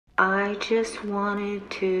I just wanted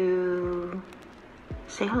to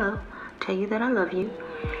say hello, tell you that I love you,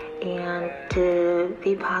 and to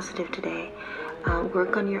be positive today.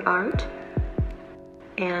 Work on your art,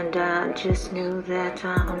 and just know that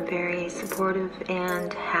I'm very supportive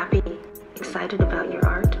and happy, excited about your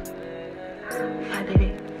art. Bye,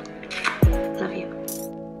 baby. Love you.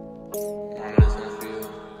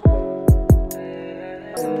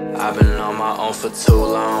 I've been on my own for too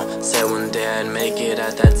long. Said one day I'd make it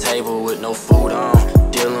at that table with no food on.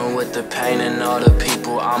 Dealing with the pain and all the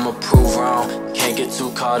people I'ma prove wrong. Can't get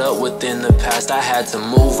too caught up within the past, I had to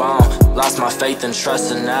move on. Lost my faith and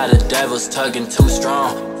trust and now the devil's tugging too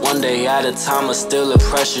strong. One day at a time, but still a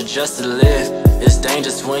pressure just to live. It's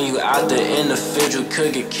dangerous when you out there in the field, you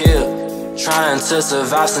could get killed. Trying to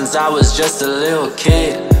survive since I was just a little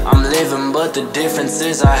kid. I'm living, but the difference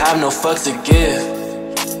is I have no fucks to give.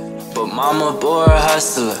 But mama bore a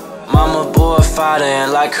hustler, mama bore a fighter,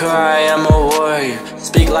 and like her I am a warrior.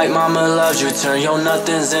 Speak like mama loves you, turn your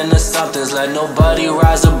nothings into somethings. Let nobody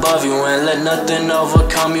rise above you and let nothing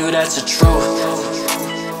overcome you, that's the truth.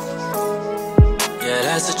 Yeah,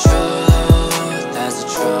 that's the truth, that's the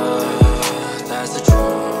truth, that's the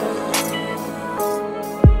truth.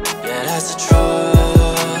 Yeah, that's the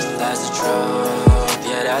truth, that's the truth.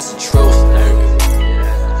 Yeah, that's the truth, nigga.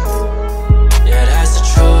 Yeah, that's the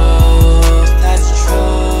truth, that's the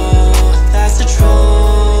truth, that's the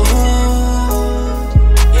truth.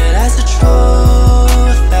 Yeah, that's the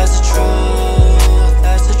truth, that's the truth,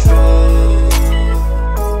 that's the truth.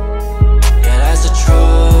 Yeah, that's the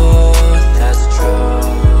truth, that's the truth,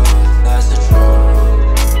 that's the truth.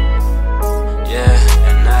 Yeah,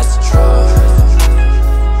 and that's the truth.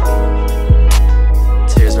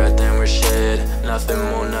 Tears right then were shed, nothing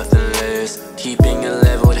more, nothing less. Keeping a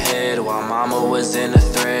leveled head while mama was in a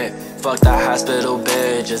threat. Fuck that hospital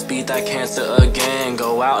bed, just beat that cancer again.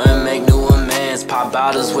 Go out and make new amends, pop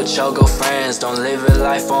bottles with your girlfriends. Don't live a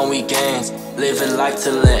life on weekends, live a life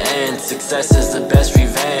till the end. Success is the best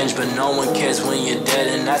revenge, but no one cares when you're dead,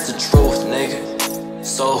 and that's the truth, nigga.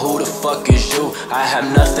 So who the fuck is you? I have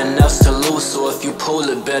nothing else to lose, so if you pull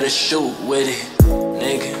it, better shoot with it,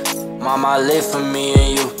 nigga. Mama live for me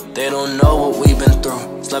and you, they don't know what we've been through.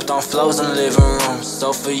 Slept on floors in living rooms,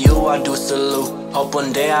 so for you I do salute. Hope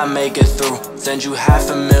one day I make it through, send you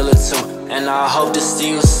 $500,000 or $2, and I hope to see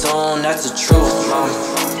you soon, that's the truth, mama.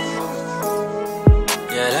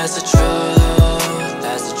 Yeah, that's the truth,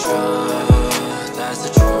 that's the truth, that's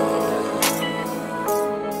the truth.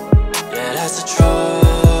 Yeah, that's the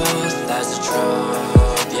truth, that's the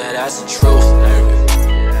truth. Yeah, that's the truth, nigga.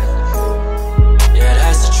 Yeah,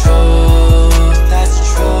 that's the truth, that's the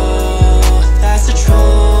truth, that's the truth.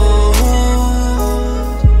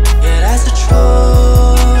 Yeah, that's the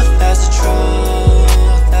truth, that's the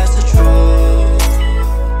truth, that's the truth.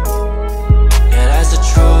 Yeah, that's the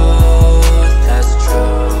truth, that's the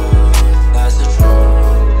truth, that's the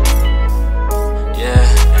truth. Yeah,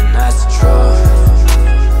 and that's the truth.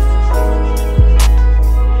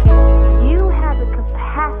 You have the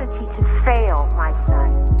capacity to fail, my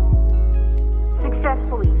son.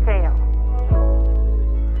 Successfully fail.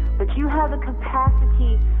 But you have the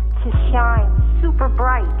capacity to shine super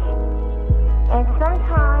bright. And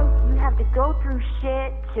sometimes you have to go through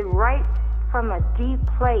shit to write from a deep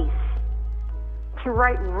place, to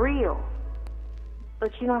write real.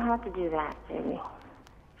 But you don't have to do that, baby.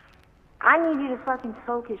 I need you to fucking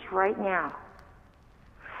focus right now.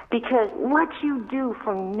 Because what you do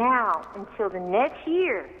from now until the next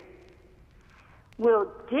year will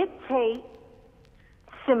dictate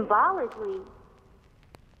symbolically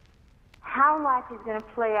how life is going to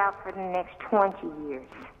play out for the next 20 years.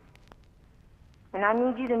 And I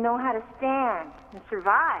need you to know how to stand and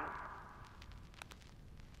survive.